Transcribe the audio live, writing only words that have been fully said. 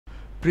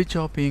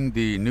Prechopping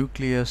the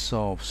nucleus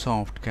of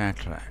soft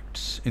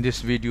cataracts. In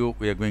this video,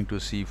 we are going to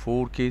see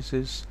 4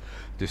 cases.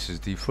 This is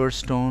the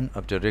first one.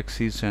 After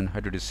excision and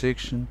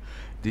hydrodissection,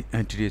 the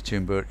anterior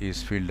chamber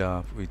is filled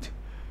up with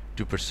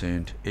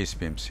 2%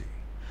 HPMC.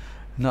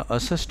 Now, a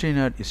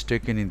sustainer is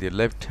taken in the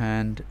left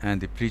hand and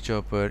the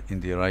prechopper in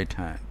the right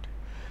hand.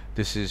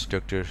 This is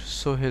Dr.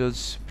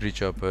 Sohel's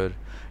prechopper.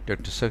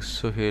 Dr.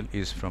 Sohel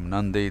is from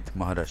Nanded,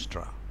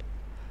 Maharashtra.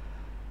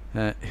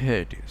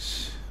 Here it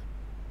is.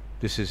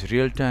 This is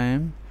real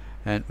time,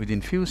 and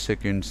within few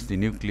seconds the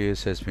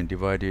nucleus has been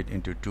divided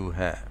into 2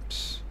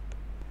 halves.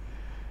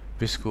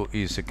 Visco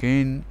is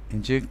again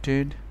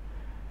injected,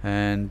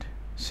 and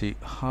see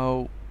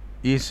how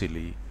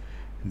easily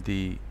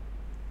the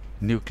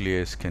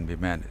nucleus can be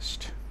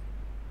managed.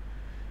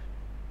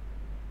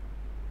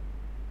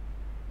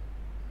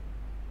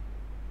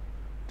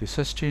 The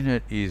sustainer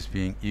is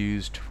being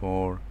used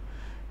for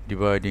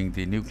dividing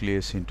the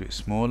nucleus into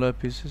smaller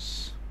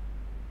pieces.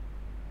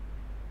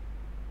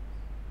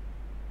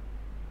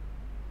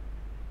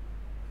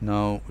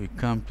 Now we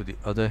come to the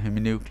other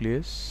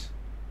heminucleus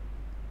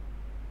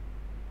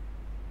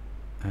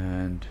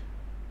and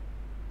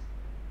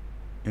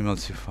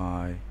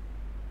emulsify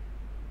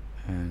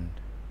and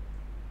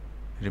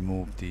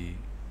remove the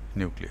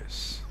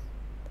nucleus.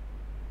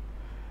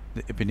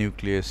 The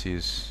epinucleus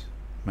is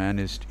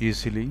managed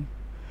easily.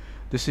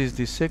 This is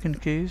the second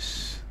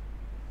case.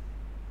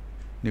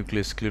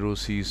 Nuclear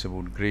sclerosis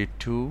about grade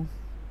 2.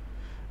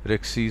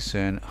 Rhexis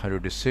and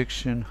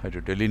hydrodissection,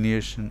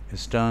 hydrodelineation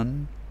is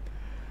done.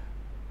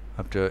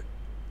 After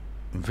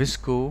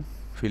visco,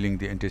 filling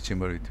the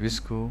antechamber with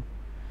visco,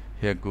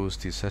 here goes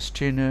the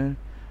sustainer,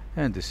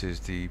 and this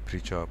is the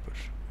prechopper.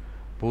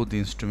 Both the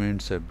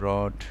instruments are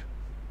brought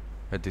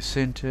at the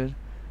center,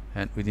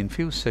 and within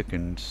few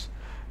seconds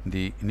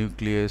the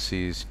nucleus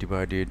is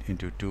divided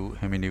into 2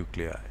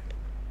 heminuclei.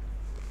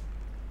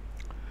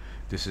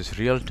 This is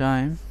real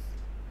time.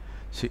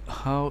 See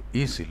how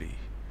easily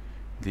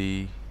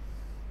the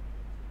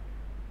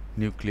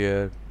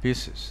nuclear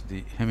pieces,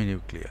 the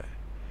heminuclei,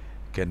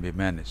 can be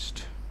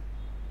managed.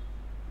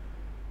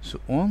 So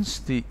once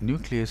the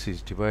nucleus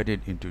is divided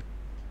into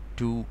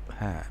 2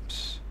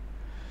 halves,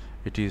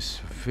 it is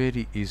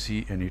very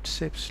easy and it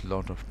saves a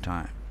lot of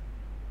time.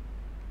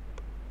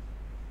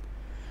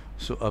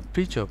 So a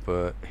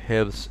prechopper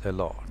helps a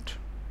lot.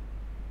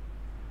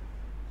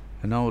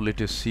 And now let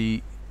us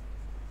see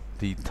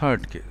the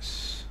third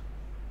case.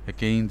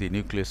 Again, the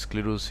nuclear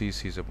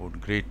sclerosis is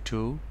about grade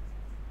 2.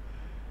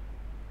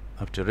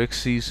 After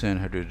rhexis and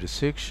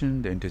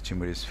hydrodissection, the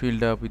antechamber is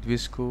filled up with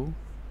visco.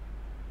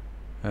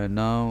 And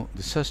now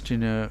the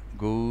sustainer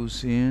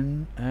goes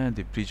in and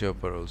the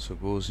prechopper also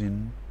goes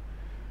in.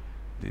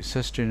 The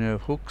sustainer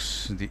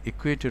hooks the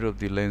equator of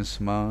the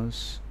lens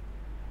mass,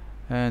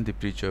 and the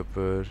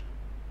prechopper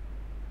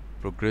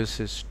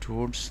progresses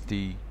towards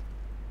the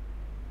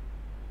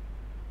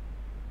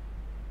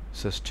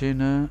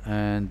sustainer,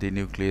 and the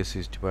nucleus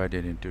is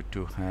divided into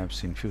 2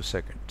 halves in few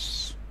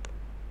seconds.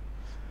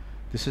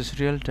 This is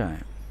real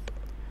time,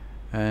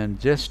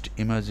 and just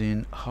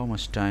imagine how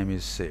much time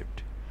is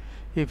saved.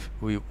 If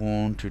we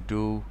want to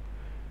do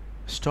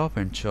stop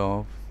and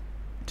chop,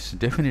 it's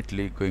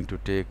definitely going to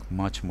take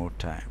much more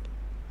time.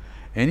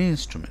 Any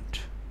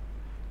instrument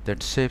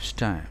that saves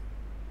time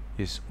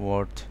is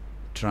worth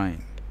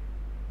trying.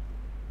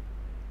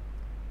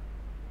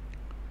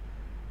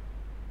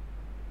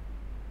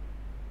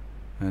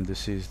 And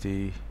this is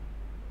the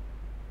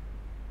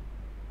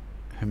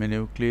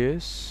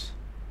heminucleus.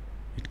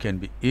 It can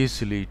be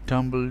easily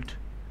tumbled,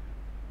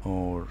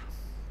 or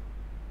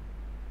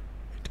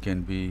it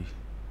can be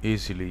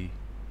easily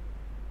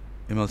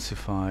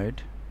emulsified.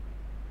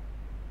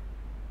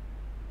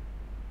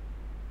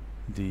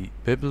 The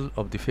bevel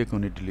of the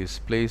phaco needle is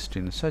placed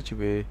in such a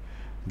way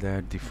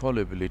that the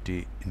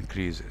flowability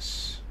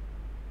increases.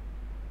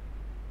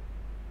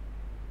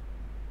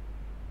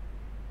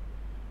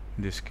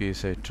 In this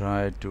case, I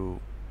tried to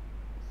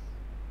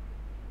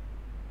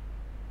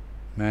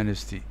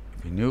manage the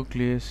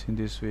nucleus in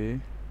this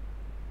way.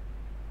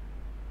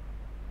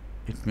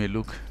 It may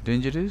look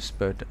dangerous,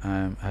 but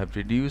I have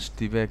reduced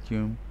the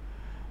vacuum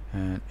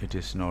and it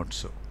is not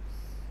so.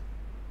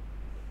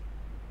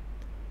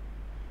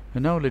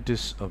 And now let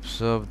us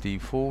observe the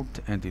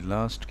fourth and the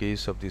last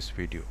case of this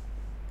video.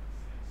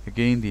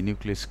 Again, the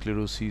nuclear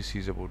sclerosis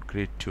is about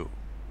grade 2.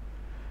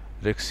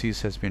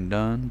 Rhexis has been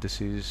done.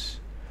 This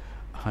is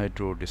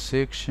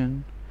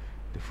hydrodissection.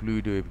 The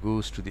fluid wave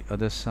goes to the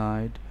other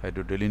side,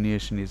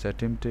 hydrodelineation is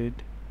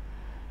attempted,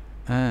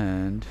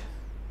 and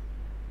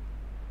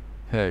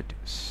here it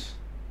is.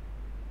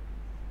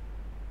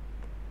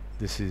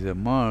 This is a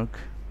mark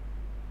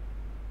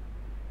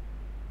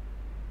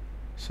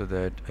so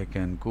that I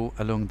can go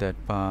along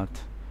that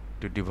path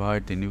to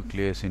divide the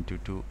nucleus into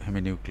 2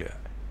 heminuclei.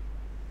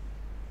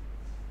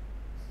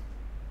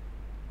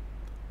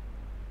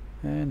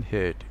 And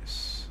here it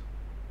is.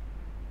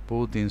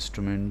 Both the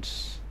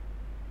instruments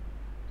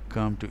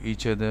come to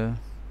each other,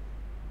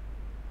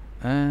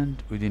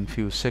 and within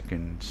few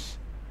seconds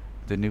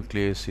the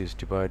nucleus is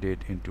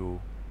divided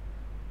into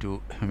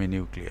two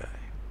heminuclei.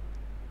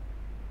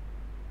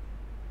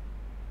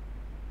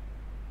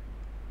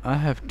 I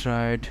have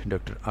tried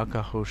Dr.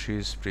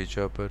 Akahoshi's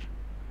Prechopper,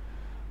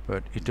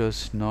 but it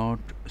was not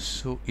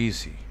so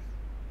easy.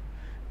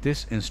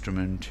 This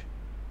instrument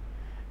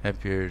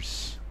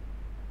appears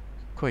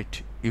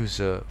quite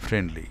user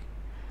friendly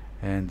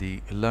and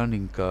the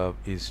learning curve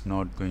is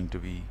not going to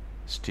be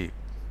steep.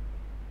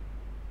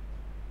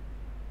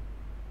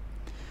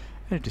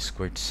 It is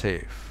quite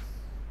safe.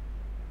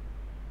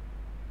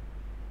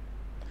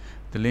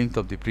 The length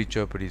of the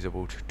Prechopper is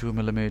about 2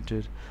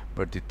 mm,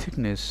 but the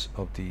thickness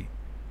of the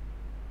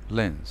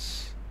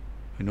lens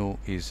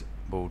is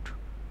about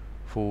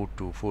 4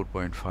 to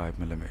 4.5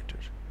 mm.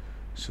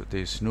 So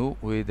there is no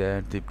way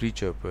that the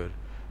Prechopper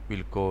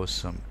will cause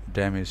some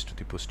damage to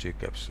the posterior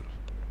capsule.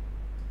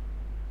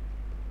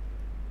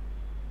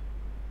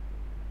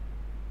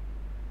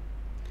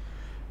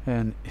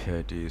 And here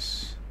it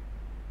is.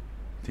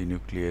 The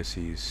nucleus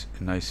is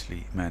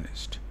nicely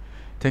managed.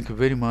 Thank you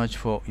very much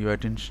for your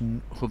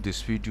attention. Hope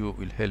this video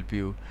will help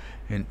you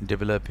in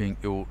developing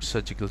your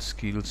surgical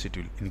skills. It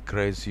will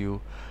encourage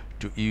you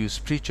to use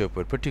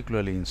Prechopper,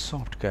 particularly in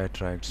soft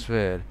cataracts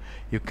where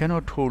you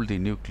cannot hold the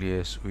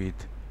nucleus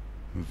with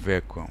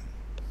vacuum.